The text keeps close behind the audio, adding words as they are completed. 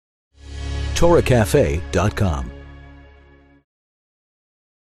TorahCafe.com.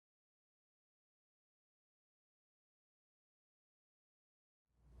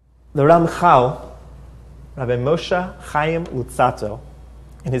 The Ramchal, Rabbi Moshe Chaim Luzzatto,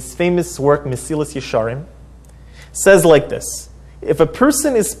 in his famous work Mesilas Yesharim, says like this: if a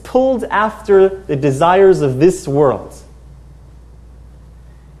person is pulled after the desires of this world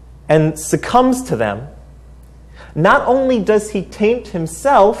and succumbs to them, not only does he taint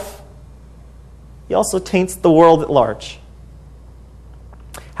himself, he also taints the world at large.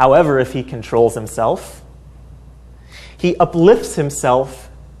 However, if he controls himself, he uplifts himself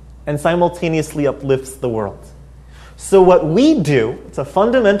and simultaneously uplifts the world. So what we do, it's a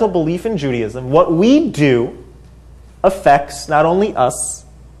fundamental belief in Judaism, what we do affects not only us,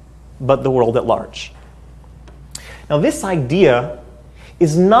 but the world at large. Now this idea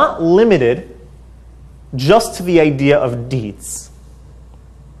is not limited just to the idea of deeds.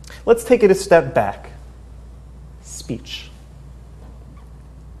 Let's take it a step back. Speech.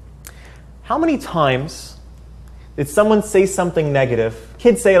 How many times did someone say something negative?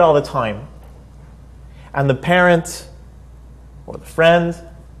 Kids say it all the time. And the parent or the friend,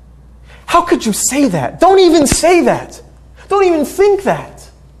 how could you say that? Don't even say that. Don't even think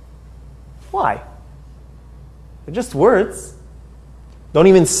that. Why? They're just words. Don't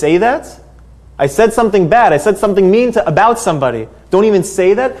even say that. I said something bad. I said something mean about somebody. Don't even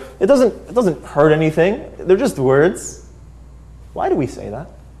say that. It doesn't hurt anything. They're just words. Why do we say that?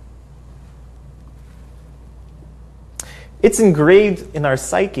 It's engraved in our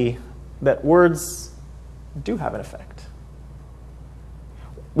psyche that words do have an effect.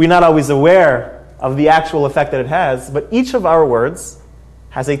 We're not always aware of the actual effect that it has, but each of our words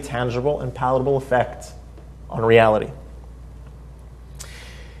has a tangible and palatable effect on reality.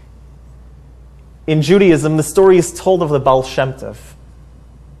 In Judaism, the story is told of the Baal Shem Tov,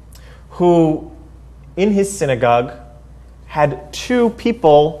 who, in his synagogue, had two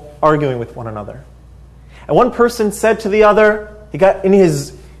people arguing with one another. And one person said to the other, he got in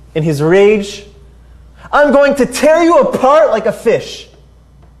his rage, I'm going to tear you apart like a fish.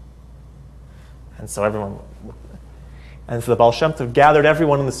 And so the Baal Shem Tov gathered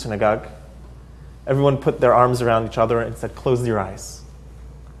everyone in the synagogue. Everyone put their arms around each other and said, close your eyes.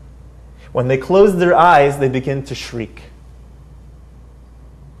 When they closed their eyes, they began to shriek.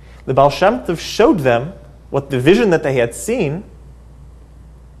 The Baal Shem Tov showed them what the vision that they had seen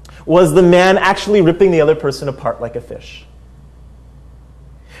was the man actually ripping the other person apart like a fish.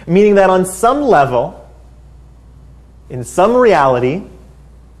 Meaning that on some level, in some reality,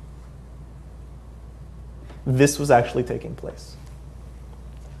 this was actually taking place.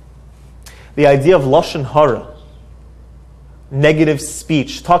 The idea of lashon hara, negative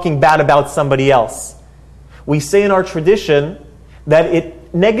speech, talking bad about somebody else. We say in our tradition that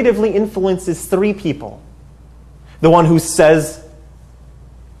it negatively influences three people. The one who says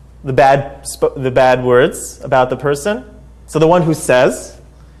the bad words about the person. So the one who says,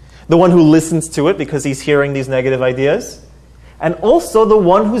 the one who listens to it because he's hearing these negative ideas, and also the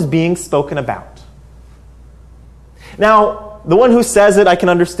one who's being spoken about. Now, the one who says it, I can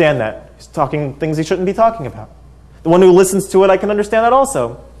understand that. He's talking things he shouldn't be talking about. The one who listens to it, I can understand that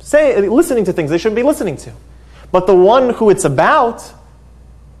also. Listening to things they shouldn't be listening to. But the one who it's about,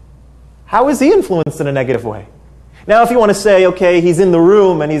 how is he influenced in a negative way? Now, if you want to say, okay, he's in the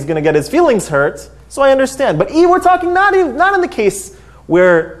room and he's going to get his feelings hurt, so I understand. But we're talking not in the case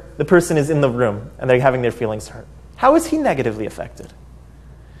where the person is in the room and they're having their feelings hurt. How is he negatively affected? It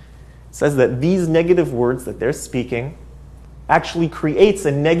says that these negative words that they're speaking actually creates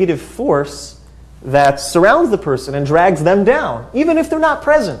a negative force that surrounds the person and drags them down, even if they're not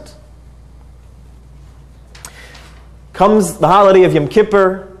present. Comes the holiday of Yom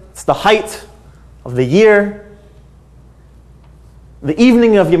Kippur. It's the height of the year. The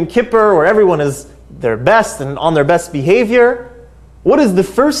evening of Yom Kippur, where everyone is their best and on their best behavior. What is the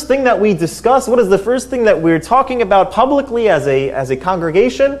first thing that we discuss? What is the first thing that we're talking about publicly as a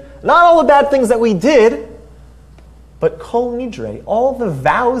congregation? Not all the bad things that we did, but kol nidre, all the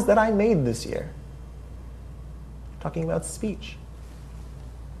vows that I made this year. Talking about speech.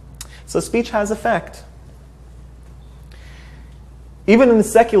 So speech has effect. Even in the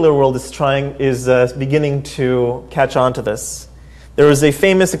secular world is beginning to catch on to this. There was a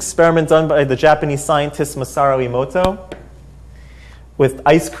famous experiment done by the Japanese scientist Masaru Emoto with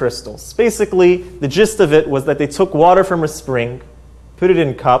ice crystals. Basically, the gist of it was that they took water from a spring, put it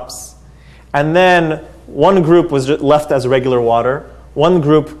in cups, and then one group was left as regular water. One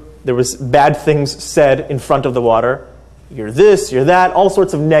group, there was bad things said in front of the water. You're this, you're that, all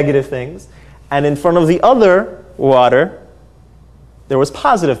sorts of negative things. And in front of the other water, there was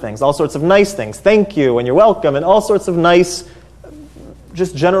positive things, all sorts of nice things. Thank you, and you're welcome, and all sorts of nice,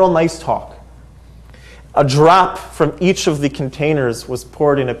 just general nice talk. A drop from each of the containers was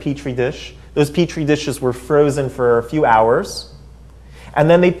poured in a petri dish. Those petri dishes were frozen for a few hours. And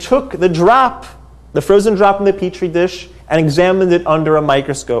then they took the drop, the frozen drop in the petri dish, and examined it under a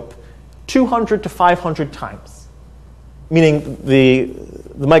microscope 200 to 500 times. Meaning the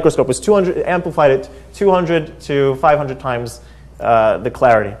microscope was 200, amplified it 200 to 500 times the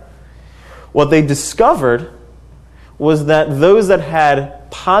clarity. What they discovered was that those that had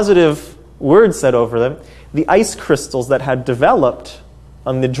positive words said over them, the ice crystals that had developed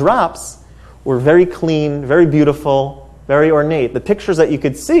on the drops were very clean, very beautiful, very ornate. The pictures that you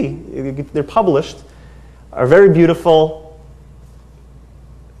could see, they're published, are very beautiful,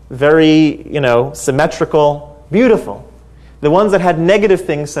 very, symmetrical, beautiful. The ones that had negative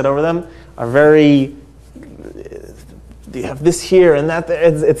things said over them are very, you have this here and that.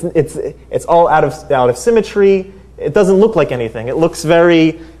 It's all out of symmetry. It doesn't look like anything. It looks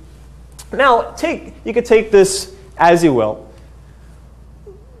very. Now, you could take this as you will,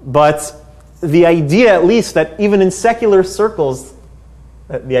 but the idea, at least, that even in secular circles,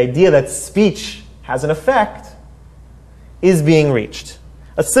 the idea that speech has an effect is being reached.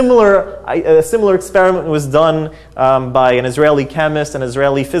 A similar experiment was done by an Israeli chemist, an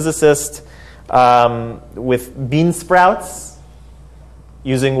Israeli physicist, with bean sprouts,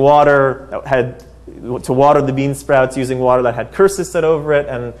 using water to water the bean sprouts, using water that had curses said over it,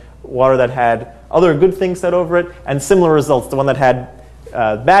 and water that had other good things said over it, and similar results. The one that had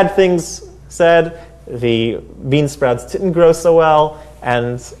bad things said, the bean sprouts didn't grow so well,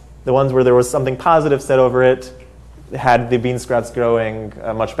 and the ones where there was something positive said over it had the bean sprouts growing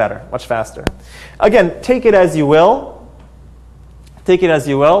much better, much faster. Again, take it as you will. Take it as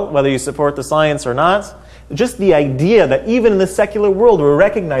you will, whether you support the science or not. Just the idea that even in the secular world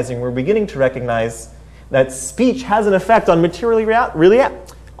we're beginning to recognize that speech has an effect on material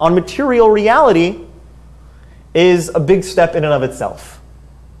reality is a big step in and of itself.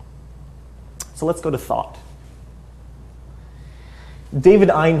 So let's go to thought. David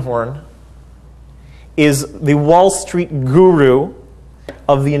Einhorn is the Wall Street guru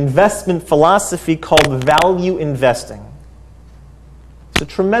of the investment philosophy called value investing. It's a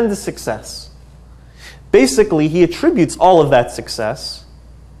tremendous success. Basically, he attributes all of that success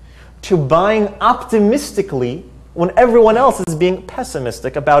to buying optimistically when everyone else is being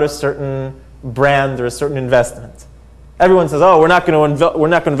pessimistic about a certain brand or a certain investment. Everyone says, "Oh, we're not going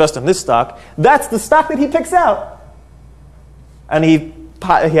to invest in this stock." That's the stock that he picks out, and he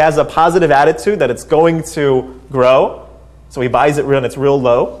has a positive attitude that it's going to grow, so he buys it when it's real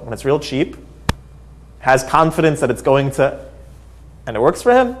low, when it's real cheap. Has confidence that it's going to, and it works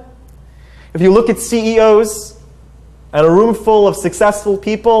for him. If you look at CEOs and a room full of successful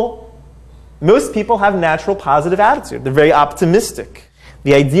people, most people have natural positive attitude. They're very optimistic.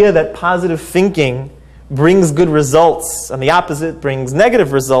 The idea that positive thinking brings good results and the opposite brings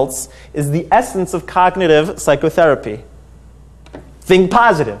negative results is the essence of cognitive psychotherapy. Think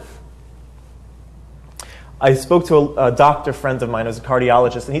positive. I spoke to a doctor friend of mine who's a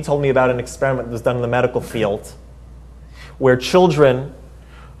cardiologist, and he told me about an experiment that was done in the medical field where children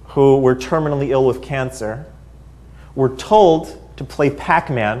who were terminally ill with cancer were told to play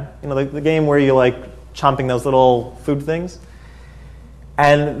Pac-Man, the game where you chomping those little food things.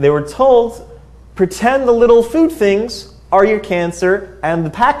 And they were told, pretend the little food things are your cancer, and the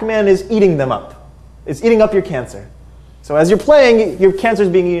Pac-Man is eating them up. It's eating up your cancer. So as you're playing, your cancer is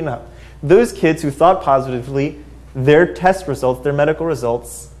being eaten up. Those kids who thought positively, their test results, their medical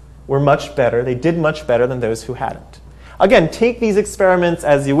results, were much better. They did much better than those who hadn't. Again, take these experiments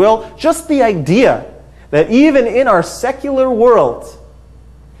as you will. Just the idea that even in our secular world,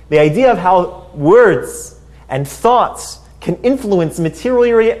 the idea of how words and thoughts can influence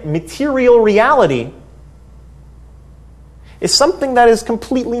material reality is something that is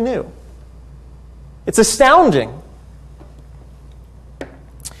completely new. It's astounding.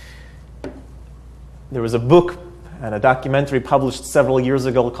 There was a book and a documentary published several years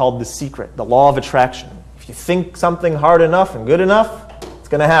ago called The Secret, The Law of Attraction. If you think something hard enough and good enough, it's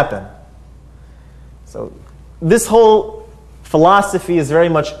going to happen. So this whole philosophy is very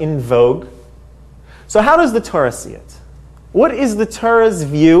much in vogue. So how does the Torah see it? What is the Torah's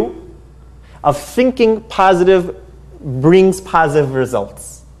view of thinking positive brings positive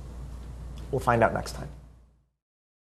results? We'll find out next time.